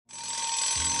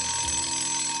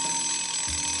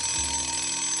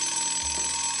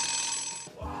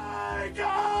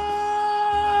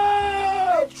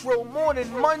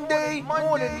morning Monday,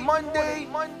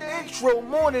 intro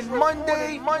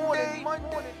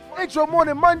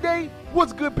morning Monday.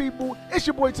 What's good, people? It's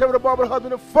your boy Terry the Barber,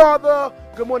 husband and father.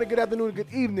 Good morning, good afternoon,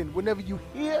 good evening, whenever you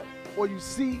hear or you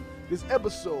see this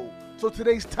episode. So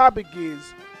today's topic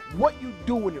is, what you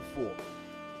doing it for?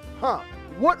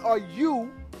 What are you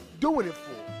doing it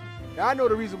for? Now, I know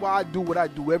the reason why I do what I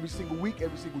do every single week,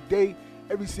 every single day,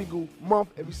 every single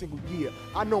month, every single year.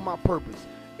 I know my purpose,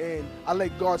 and I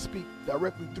let God speak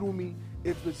directly through me,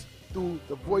 if it's through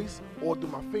the voice or through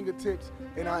my fingertips.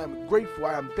 And I am grateful,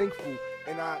 I am thankful,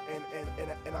 and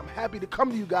I'm happy to come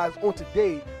to you guys on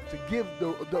today to give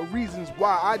the reasons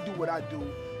why I do what I do.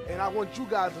 And I want you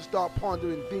guys to start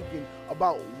pondering, thinking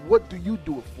about, what do you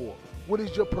do it for? What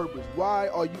is your purpose? Why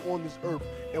are you on this earth?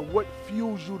 And what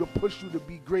fuels you to push you to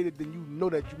be greater than you know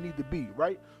that you need to be,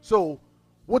 right? So,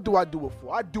 what do I do it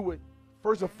for? I do it,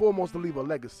 first and foremost, to leave a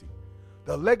legacy.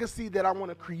 The legacy that I want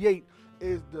to create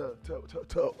is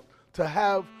to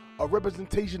have a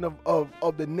representation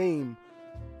of the name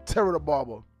Terry the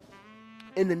Barber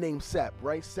in the name Sap,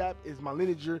 right? Sap is my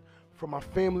lineager from my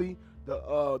family,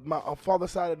 my father's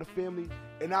side of the family,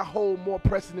 and I hold more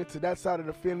precedent to that side of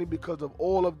the family because of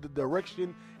all of the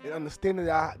direction and understanding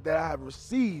that I have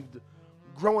received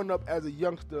growing up as a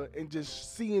youngster, and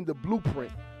just seeing the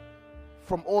blueprint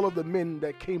from all of the men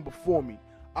that came before me.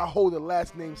 I hold the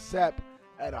last name Sap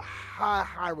at a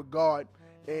high regard,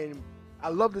 and I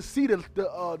love to see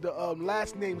the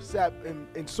last name Sap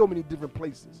in so many different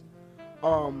places.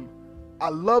 I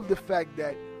love the fact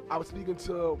that I was speaking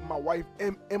to my wife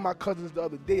and my cousins the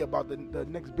other day about the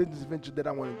next business venture that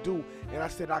I want to do, and I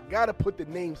said I gotta put the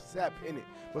name Sap in it,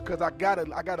 because I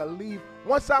gotta leave.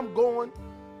 Once I'm gone,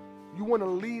 you want to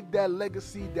leave that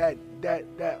legacy, that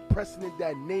precedent,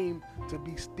 that name to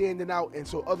be standing out, and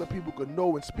so other people could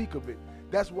know and speak of it.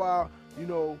 That's why,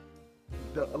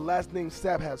 the last name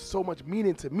Sap has so much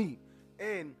meaning to me,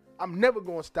 and I'm never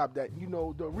going to stop that.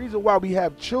 The reason why we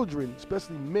have children,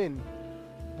 especially men,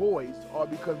 boys, are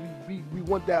because we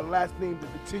want that last name to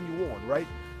continue on, right?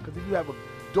 Because if you have a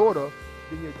daughter,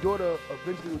 then your daughter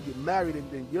eventually will get married,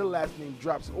 and then your last name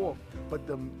drops off. But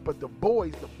the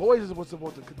boys are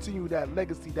supposed to continue that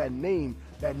legacy, that name,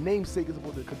 that namesake is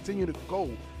supposed to continue to go.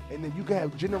 And then you can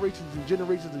have generations and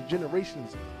generations and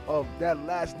generations of that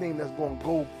last name that's going to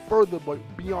go further, but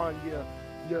beyond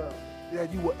your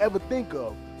that you will ever think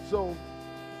of. So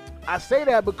I say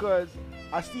that because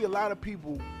I see a lot of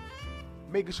people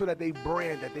making sure that they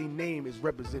brand, that their name is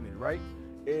represented, right?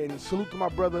 And salute to my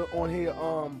brother on here,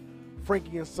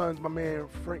 Frankie and Sons, my man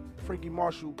Frankie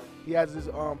Marshall. He has his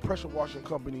pressure washing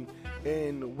company,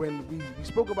 and when we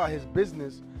spoke about his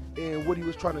business and what he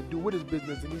was trying to do with his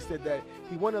business, and he said that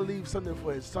he want to leave something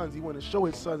for his sons. He want to show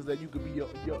his sons that you could be your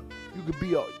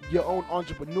own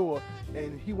entrepreneur,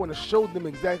 and he want to show them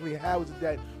exactly how is it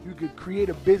that you could create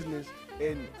a business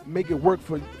and make it work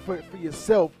for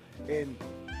yourself and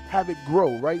have it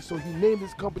grow, right? So he named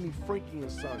his company Frankie and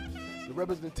Sons, the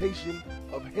representation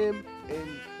of him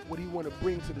and what he want to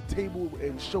bring to the table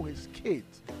and show his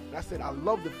kids. And I said, I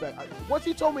love the fact. Once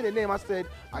he told me the name, I said,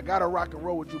 I gotta rock and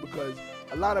roll with you, because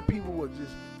a lot of people will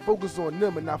just focus on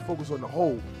them and not focus on the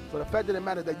whole. So the fact of the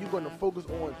matter is that you're going to focus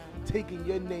on taking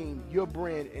your name, your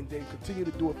brand, and then continue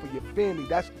to do it for your family.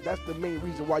 That's the main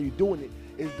reason why you're doing it,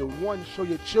 is to, one, show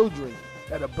your children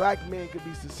that a black man can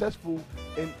be successful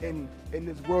in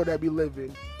this world that we live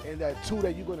in, and that, two,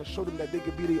 that you're going to show them that they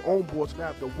can be their own boss and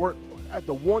not have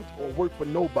to want or work for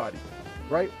nobody,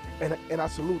 right? And I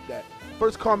salute that.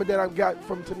 First comment that I got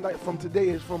from today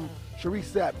is from Sharice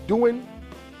Sap. Doing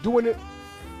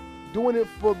it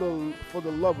for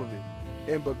the love of it,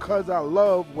 and because I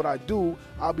love what I do,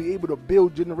 I'll be able to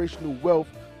build generational wealth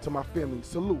to my family.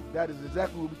 Salute. That is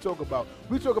exactly what we talk about.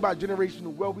 We talk about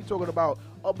generational wealth. We talking about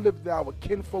uplifting our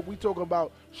kinfolk. We talking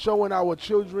about showing our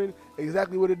children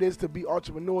exactly what it is to be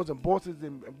entrepreneurs and bosses,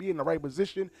 and be in the right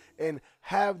position and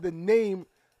have the name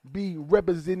be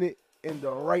represented in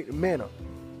the right manner.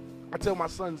 I tell my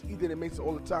sons Ethan and Mason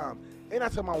all the time, and I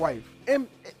tell my wife and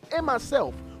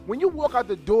myself, when you walk out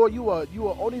the door, you are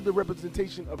only the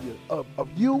representation of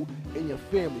you and your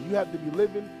family. You have to be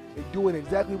living and doing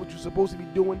exactly what you're supposed to be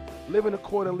doing, living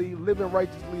accordingly, living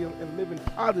righteously, and living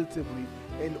positively,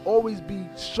 and always be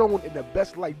shown in the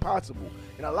best light possible.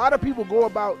 And a lot of people go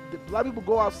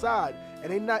outside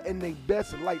and they're not in their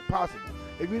best light possible.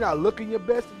 If you're not looking your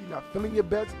best, if you're not feeling your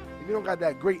best, if you don't got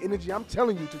that great energy, I'm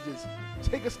telling you to just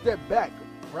take a step back,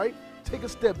 right? Take a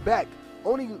step back.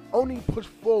 Only push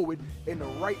forward in the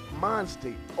right mind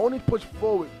state. Only push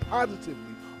forward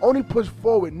positively. Only push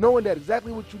forward knowing that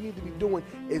exactly what you need to be doing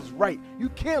is right. You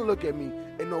can't look at me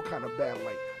in no kind of bad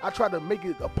light. I try to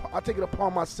I take it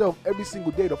upon myself every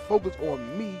single day to focus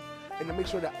on me and to make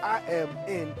sure that I am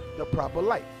in the proper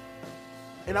light.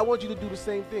 And I want you to do the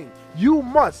same thing. You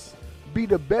must be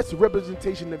the best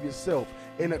representation of yourself.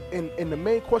 And the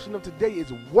main question of today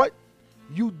is, what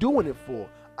you doing it for?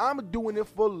 I'm doing it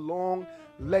for long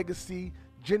legacy,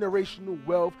 generational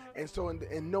wealth, and so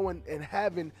and knowing and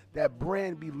having that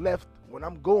brand be left when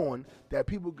I'm gone, that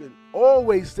people can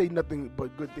always say nothing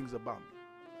but good things about me.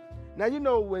 Now, you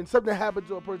know, when something happens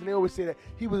to a person, they always say that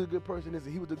he was a good person this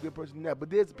and he was a good person that. But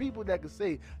there's people that can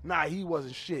say, nah, he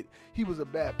wasn't shit. He was a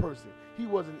bad person. He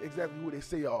wasn't exactly who they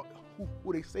say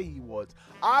who they say he was.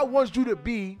 I want you to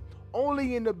be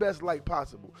only in the best light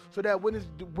possible, so that when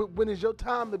it's your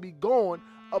time to be gone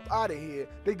up out of here,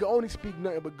 they can only speak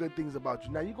nothing but good things about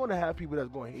you. Now, you're gonna have people that's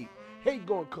gonna hate. Hate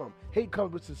gonna come. Hate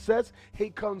comes with success.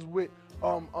 Hate comes with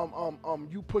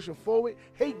you pushing forward.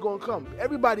 Hate gonna come.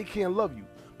 Everybody can't love you,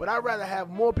 but I'd rather have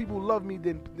more people love me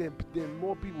than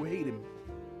more people hating me.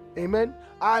 Amen.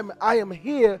 I am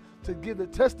here to give the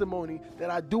testimony that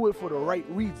I do it for the right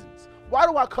reasons. Why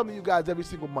do I come to you guys every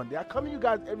single Monday? I come to you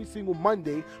guys every single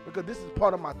Monday because this is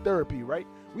part of my therapy, right?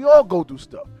 We all go through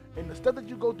stuff. And the stuff that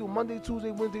you go through Monday,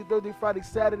 Tuesday, Wednesday, Thursday, Friday,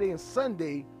 Saturday, and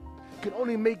Sunday can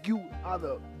only make you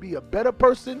either be a better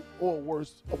person or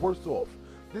worse off.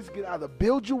 This can either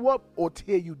build you up or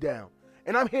tear you down.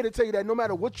 And I'm here to tell you that no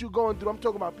matter what you're going through, I'm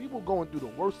talking about people going through the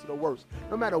worst of the worst.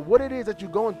 No matter what it is that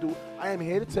you're going through, I am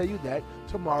here to tell you that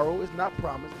tomorrow is not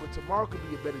promised, but tomorrow could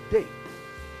be a better day.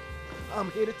 I'm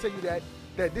here to tell you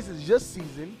that this is your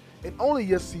season and only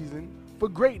your season for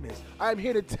greatness. I'm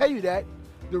here to tell you that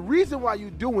the reason why you're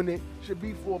doing it should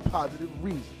be for a positive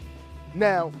reason.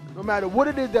 Now, no matter what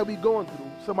it is that we're going through,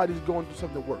 somebody's going through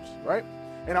something worse, right?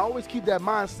 And I always keep that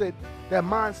mindset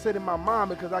in my mind,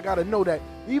 because I got to know that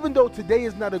even though today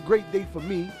is not a great day for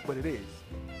me, but it is.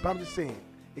 But I'm just saying,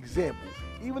 example,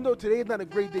 even though today is not a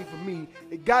great day for me,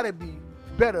 it got to be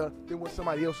better than what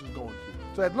somebody else is going through.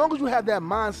 So as long as you have that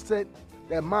mindset,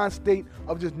 that mind state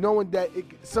of just knowing that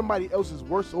somebody else is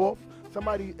worse off,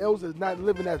 somebody else is not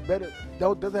living as better,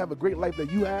 doesn't have a great life that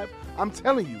you have, I'm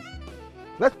telling you,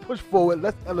 let's push forward,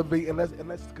 let's elevate, and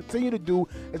let's continue to do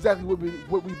exactly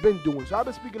what we've been doing. So I've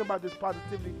been speaking about this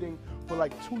positivity thing for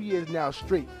like 2 years now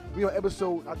straight. We on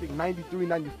episode, I think, 93,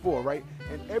 94, right?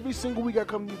 And every single week I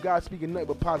come to you guys speaking nothing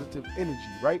but positive energy,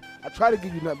 right? I try to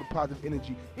give you nothing but positive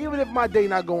energy. Even if my day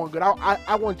not going good,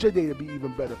 I want your day to be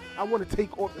even better. I want to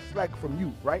take off the slack from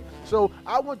you, right? So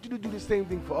I want you to do the same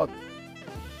thing for others.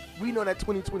 We know that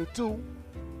 2022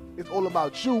 is all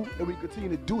about you, and we continue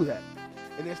to do that.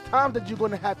 And there's times that you're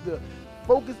going to have to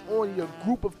focus on your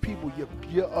group of people,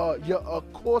 your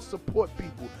core support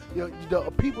people,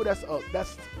 the people that's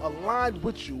aligned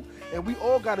with you, and we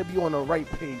all got to be on the right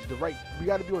page. We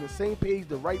got to be on the same page,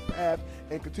 the right path,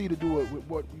 and continue to do it with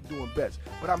what we're doing best.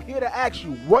 But I'm here to ask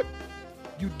you, what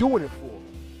you doing it for?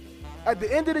 At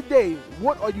the end of the day,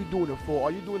 what are you doing it for?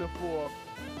 Are you doing it for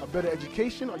a better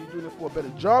education? Are you doing it for a better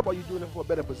job? Are you doing it for a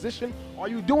better position? Are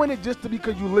you doing it just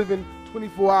because you live in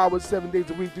 24 hours, 7 days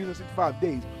a week, 365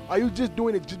 days? Are you just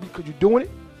doing it just because you're doing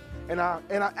it? And I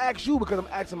ask you because I'm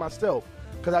asking myself,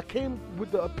 because I came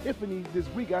with the epiphany this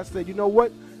week. I said, you know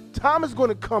what? Time is going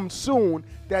to come soon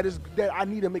that I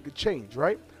need to make a change,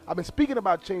 right? I've been speaking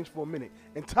about change for a minute,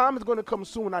 and time is going to come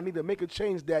soon. I need to make a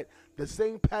change that the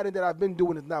same pattern that I've been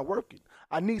doing is not working.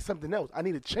 I need something else. I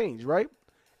need a change, right?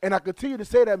 And I continue to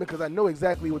say that because I know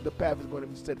exactly what the path is going to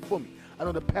be set for me. I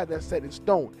know the path that's set in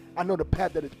stone. I know the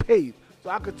path that is paved.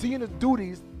 So I continue to do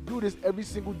this every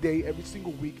single day, every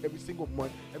single week, every single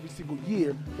month, every single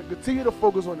year, to continue to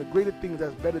focus on the greater things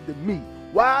that's better than me.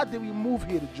 Why did we move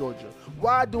here to Georgia?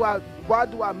 Why do I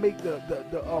make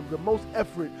the most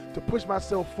effort to push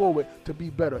myself forward to be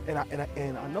better? And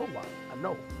I know why.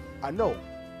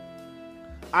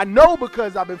 I know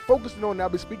because I've been focusing on it,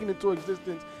 I've been speaking into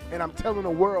existence, and I'm telling the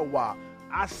world why.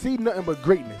 I see nothing but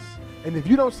greatness. And if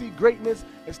you don't see greatness,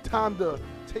 it's time to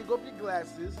take off your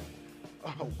glasses,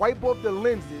 wipe off the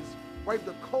lenses, wipe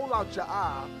the coal out your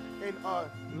eye, and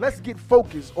let's get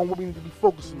focused on what we need to be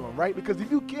focusing on, right? Because if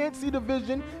you can't see the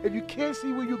vision, if you can't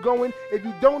see where you're going, if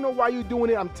you don't know why you're doing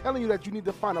it, I'm telling you that you need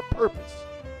to find a purpose.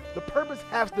 The purpose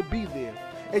has to be there.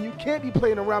 And you can't be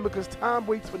playing around because time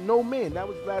waits for no man. That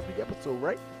was last week's episode,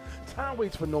 right? Time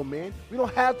waits for no man. We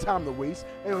don't have time to waste.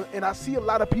 And I see a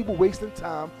lot of people wasting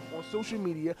time on social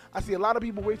media. I see a lot of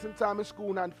people wasting time in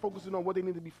school, not focusing on what they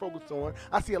need to be focused on.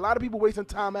 I see a lot of people wasting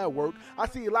time at work. I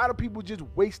see a lot of people just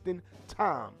wasting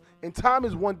time. And time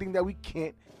is one thing that we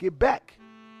can't get back.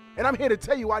 And I'm here to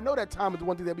tell you, I know that time is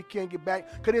one thing that we can't get back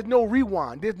because there's no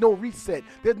rewind. There's no reset.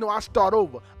 There's no I start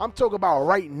over. I'm talking about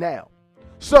right now.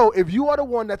 So if you are the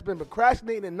one that's been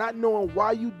procrastinating and not knowing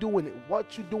why you're doing it,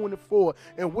 what you're doing it for,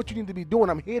 and what you need to be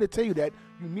doing, I'm here to tell you that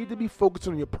you need to be focused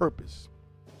on your purpose.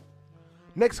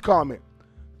 Next comment.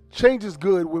 Change is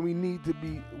good when we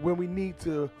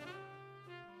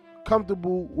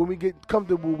get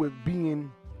comfortable with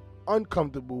being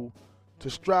uncomfortable to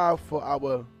strive for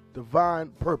our divine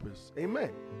purpose. Amen.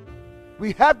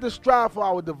 We have to strive for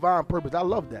our divine purpose. I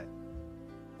love that.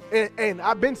 And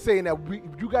I've been saying that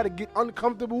you got to get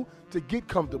uncomfortable to get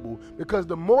comfortable, because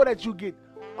the more that you get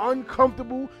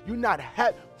uncomfortable, you're not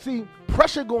happy. See,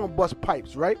 pressure going to bust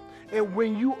pipes, right? And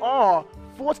when you are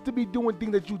forced to be doing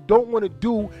things that you don't want to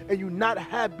do, and you're not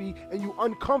happy and you're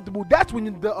uncomfortable, that's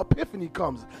when the epiphany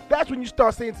comes. That's when you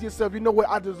start saying to yourself, you know what,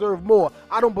 I deserve more.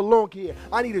 I don't belong here.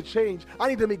 I need to change. I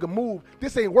need to make a move.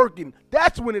 This ain't working.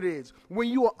 That's when it is. When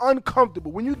you are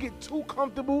uncomfortable. When you get too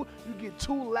comfortable, you get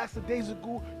too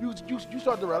lackadaisical, you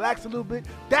start to relax a little bit,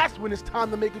 that's when it's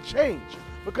time to make a change.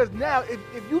 Because now, if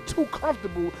you're too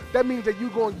comfortable, that means that you're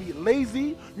going to be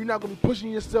lazy. You're not going to be pushing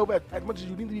yourself as much as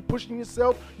you need to be pushing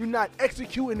yourself. You're not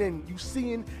executing, and you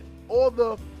seeing all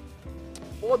the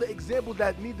examples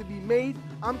that need to be made.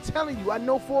 I'm telling you, I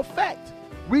know for a fact,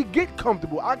 we get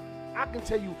comfortable. I can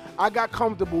tell you, I got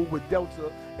comfortable with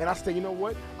Delta, and I said, you know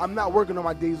what? I'm not working on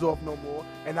my days off no more.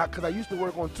 And because I used to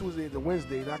work on Tuesdays and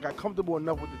Wednesdays, and I got comfortable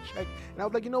enough with the check. And I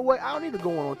was like, you know what? I don't need to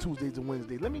go on Tuesdays and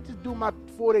Wednesdays. Let me just do my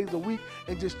 4 days a week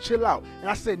and just chill out. And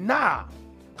I said, nah,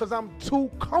 because I'm too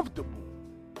comfortable.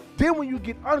 Then when you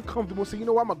get uncomfortable, say, you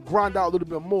know what? I'm going to grind out a little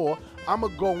bit more. I'm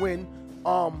going to go in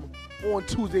on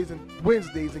Tuesdays and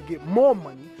Wednesdays and get more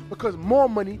money, because more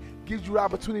money gives you the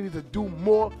opportunity to do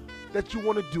more that you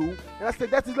want to do. And I said,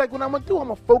 that's just like what I'm going to do. I'm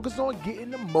going to focus on getting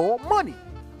the more money.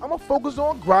 I'm going to focus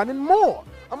on grinding more.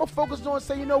 I'm going to focus on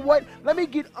saying, you know what, let me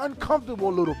get uncomfortable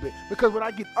a little bit. Because when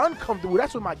I get uncomfortable,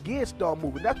 that's when my gears start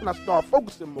moving. That's when I start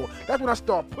focusing more. That's when I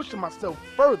start pushing myself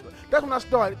further. That's when I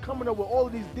start coming up with all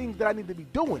of these things that I need to be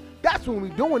doing. That's when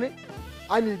we're doing it.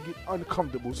 I need to get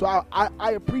uncomfortable. So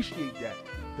I appreciate that.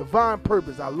 Divine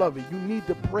purpose, I love it. You need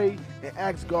to pray and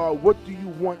ask God, what do you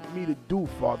want me to do,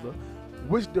 Father?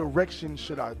 Which direction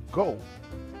should I go?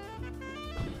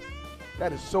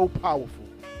 That is so powerful.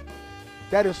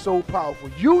 That is so powerful.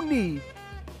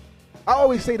 I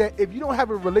always say that if you don't have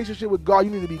a relationship with God,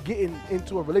 you need to be getting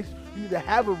into a relationship. You need to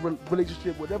have a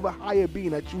relationship with whatever higher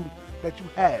being that you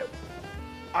have.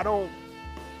 I'm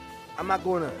not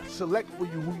going to select for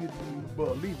you who you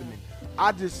believe in.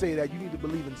 I just say that you need to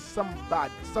believe in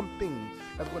somebody, something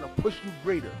that's going to push you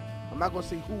greater. I'm not going to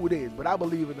say who it is, but I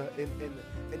believe in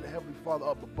the Heavenly Father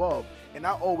up above, and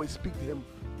I always speak to Him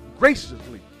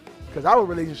graciously, because our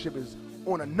relationship is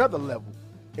on another level.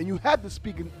 And you have to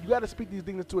speak, and you got to speak these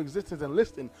things into existence and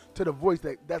listen to the voice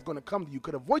that's going to come to you,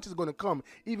 because the voice is going to come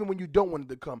even when you don't want it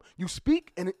to come. You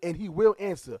speak, and He will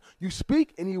answer. You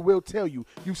speak, and He will tell you.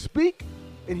 You speak,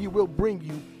 and He will bring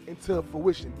you into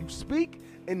fruition. You speak,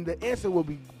 and the answer will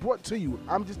be brought to you.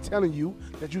 I'm just telling you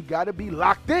that you got to be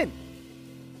locked in.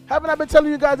 Haven't I been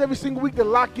telling you guys every single week to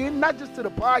lock in? Not just to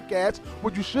the podcast,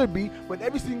 which you should be, but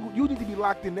you need to be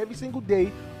locked in every single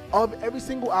day, of every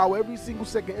single hour, every single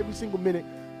second, every single minute,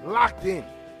 locked in.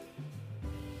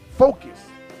 Focus.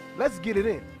 Let's get it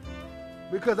in.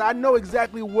 Because I know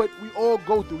exactly what we all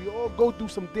go through. We all go through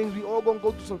some things. We all going to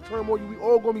go through some turmoil. We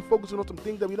all going to be focusing on some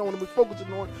things that we don't want to be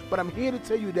focusing on. But I'm here to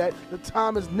tell you that the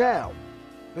time is now.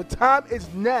 The time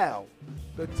is now.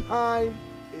 The time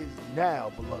is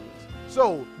now, beloveds.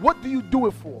 So, what do you do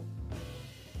it for?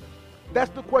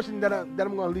 That's the question that I'm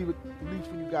going to leave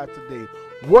for you guys today.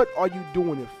 What are you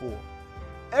doing it for?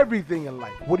 Everything in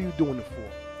life, what are you doing it for?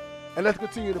 And let's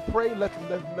continue to pray. Let's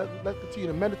continue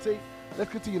to meditate. Let's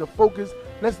continue to focus.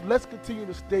 Let's continue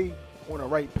to stay on the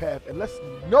right path. And let's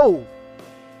know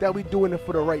that we're doing it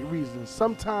for the right reasons.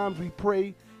 Sometimes we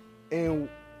pray and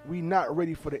we're not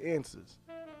ready for the answers.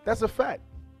 That's a fact.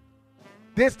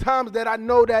 There's times that I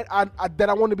know that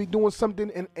I want to be doing something,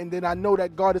 and then I know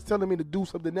that God is telling me to do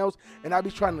something else, and I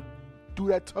be trying to do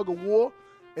that tug of war,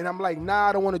 and I'm like, nah,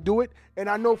 I don't want to do it. And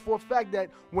I know for a fact that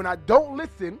when I don't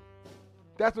listen,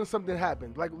 that's when something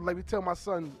happens. Like we tell my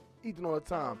son Ethan all the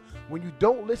time, when you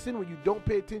don't listen, when you don't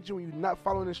pay attention, when you're not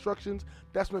following instructions,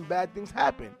 that's when bad things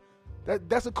happen.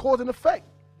 That's a cause and effect.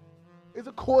 It's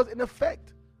a cause and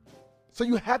effect. So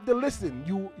you have to listen.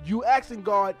 You asking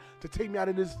God to take me out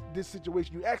of this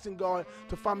situation. You asking God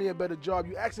to find me a better job.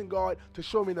 You asking God to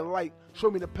show me the light, show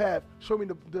me the path, show me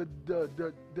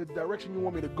the direction you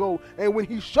want me to go. And when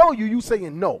He show you, you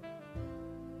saying no.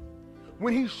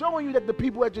 When he's showing you that the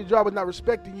people at your job are not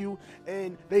respecting you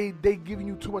and they giving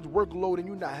you too much workload and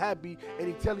you're not happy, and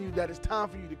he's telling you that it's time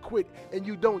for you to quit and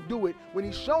you don't do it. When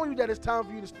he's showing you that it's time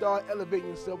for you to start elevating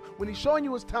yourself, when he's showing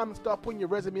you it's time to start putting your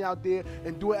resume out there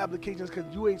and doing applications because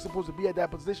you ain't supposed to be at that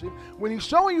position, when he's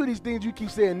showing you these things, you keep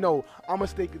saying, no, I'm going to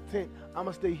stay content. I'm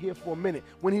going to stay here for a minute.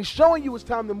 When he's showing you it's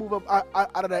time to move up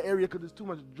out of that area because there's too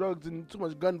much drugs and too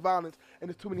much gun violence and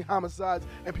there's too many homicides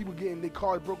and people getting their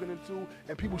cars broken into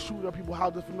and people shooting up people's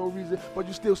houses for no reason, but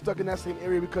you're still stuck in that same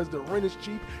area because the rent is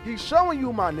cheap. He's showing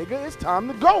you, my nigga, it's time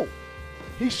to go.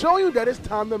 He's showing you that it's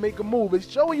time to make a move. He's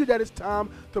showing you that it's time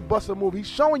to bust a move. He's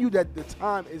showing you that the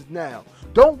time is now.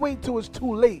 Don't wait till it's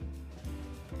too late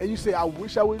and you say, I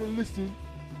wish I would have listened.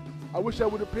 I wish I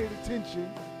would have paid attention.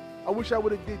 I wish I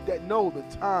would have did that. No, the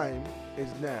time is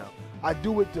now. I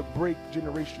do it to break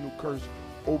generational curse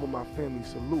over my family.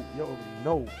 Salute. You already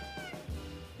know.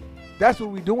 That's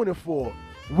what we're doing it for.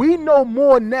 We know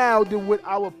more now than what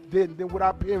our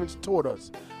parents taught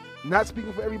us. Not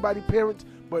speaking for everybody, parents,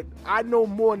 but I know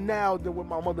more now than what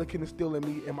my mother can instill in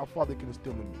me and my father can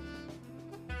instill in me.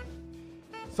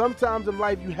 Sometimes in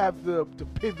life you have to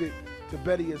pivot to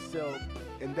better yourself,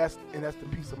 and that's the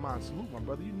peace of mind. Salute, my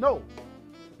brother. You know,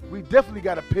 we definitely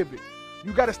got to pivot.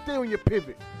 You got to stay on your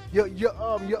pivot. Your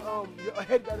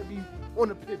head got to be on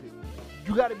the pivot.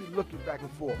 You got to be looking back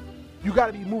and forth. You got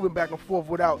to be moving back and forth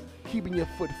without keeping your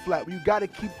foot flat. You got to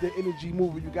keep the energy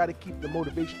moving. You got to keep the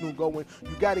motivational going.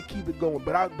 You got to keep it going.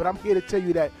 But I'm here to tell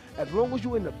you that as long as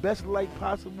you're in the best light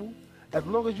possible, as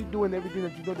long as you're doing everything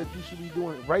that you know that you should be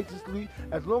doing righteously,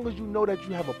 as long as you know that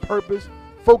you have a purpose,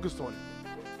 focus on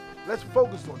it. Let's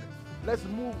focus on it. Let's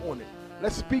move on it.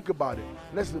 Let's speak about it.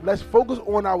 Let's focus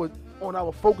on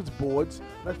our focus boards.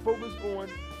 Let's focus on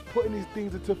putting these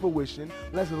things into fruition.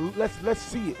 Let's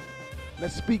see it.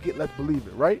 Let's speak it. Let's believe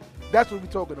it. Right? That's what we're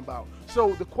talking about.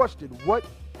 So the question: what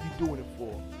you doing it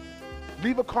for?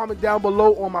 Leave a comment down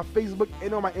below on my Facebook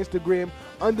and on my Instagram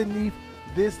underneath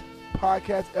this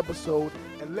podcast episode,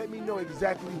 and let me know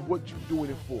exactly what you're doing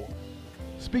it for.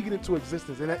 Speak it into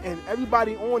existence. And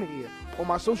everybody on here, on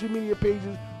my social media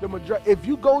pages, the majority, if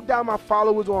you go down my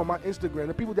followers on my Instagram,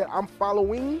 the people that I'm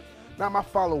following, not my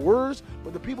followers,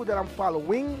 but the people that I'm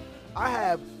following, I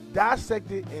have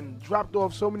dissected and dropped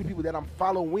off so many people that I'm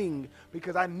following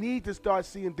because I need to start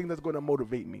seeing things that's going to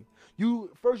motivate me.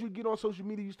 First you get on social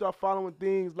media, you start following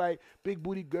things like big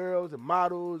booty girls and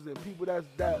models and people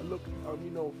that look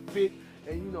fit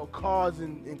and cars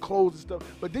and clothes and stuff.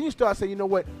 But then you start saying, you know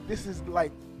what, this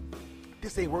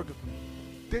ain't working for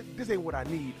me. This ain't what I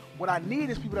need. What I need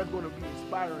is people that's going to be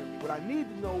inspiring me. What I need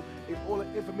to know is all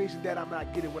the information that I'm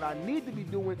not getting. What I need to be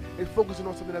doing is focusing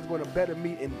on something that's going to better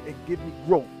me and give me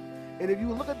growth. And if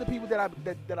you look at the people that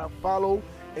I follow,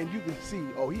 and you can see,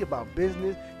 oh, he about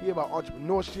business, he about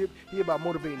entrepreneurship, he about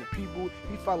motivating the people.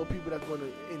 He follow people that's going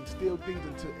to instill things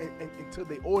into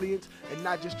the audience and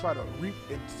not just try to reap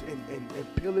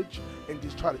and pillage and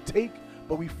just try to take.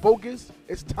 But we focus.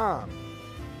 It's time.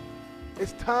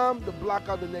 It's time to block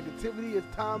out the negativity.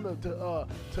 It's time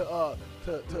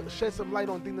to shed some light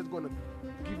on things that's going to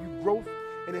give you growth,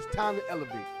 and it's time to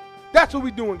elevate. That's what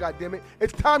we're doing, goddammit.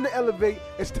 It's time to elevate.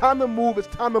 It's time to move. It's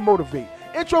time to motivate.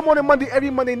 Intro Morning Monday, every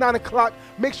Monday, 9 o'clock.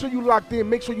 Make sure you locked in.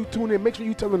 Make sure you tune in. Make sure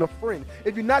you telling a friend.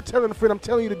 If you're not telling a friend, I'm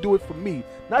telling you to do it for me.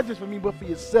 Not just for me, but for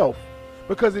yourself.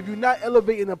 Because if you're not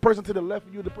elevating the person to the left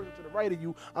of you, the person to the right of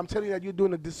you, I'm telling you that you're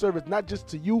doing a disservice, not just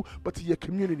to you, but to your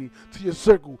community, to your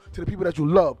circle, to the people that you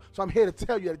love. So I'm here to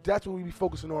tell you that that's what we be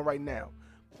focusing on right now.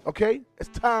 Okay? It's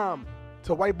time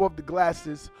to wipe off the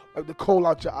glasses, wipe the coal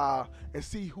out your eye, and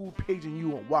see who paging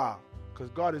you and why.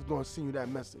 Because God is going to send you that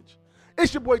message.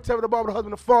 It's your boy, Terry the Barber, the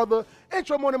husband, the father.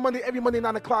 Intro Morning Monday, every Monday,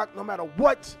 9 o'clock, no matter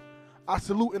what. I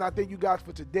salute and I thank you guys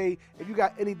for today. If you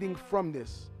got anything from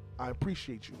this, I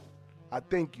appreciate you. I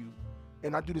thank you.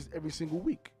 And I do this every single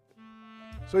week.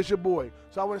 So it's your boy.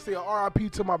 So I want to say a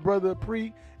RIP to my brother,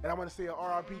 Pre. And I want to say a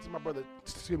RIP to my brother,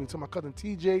 to my cousin,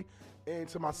 TJ. And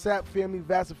to my SAP family,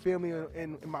 Vassar family,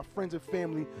 and my friends and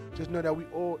family. Just know that we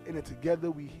all in it together.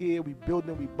 We here, we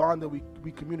building, we bonding,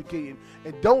 we communicating.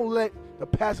 And don't let the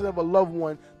passing of a loved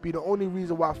one be the only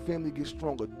reason why family gets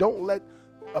stronger. Don't let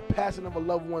a passing of a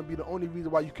loved one be the only reason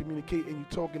why you communicate and you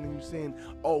talking and you saying,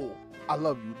 oh, I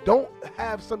love you. Don't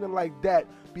have something like that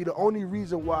be the only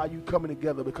reason why you coming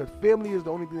together, because family is the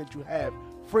only thing that you have,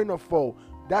 friend or foe.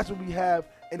 That's what we have,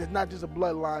 and it's not just a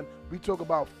bloodline. We talk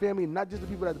about family, not just the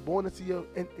people that's born into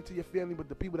your family, but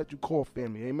the people that you call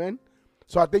family. Amen?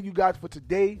 So I thank you guys for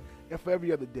today and for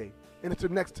every other day. And until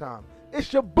next time,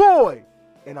 it's your boy,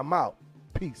 and I'm out.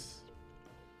 Peace.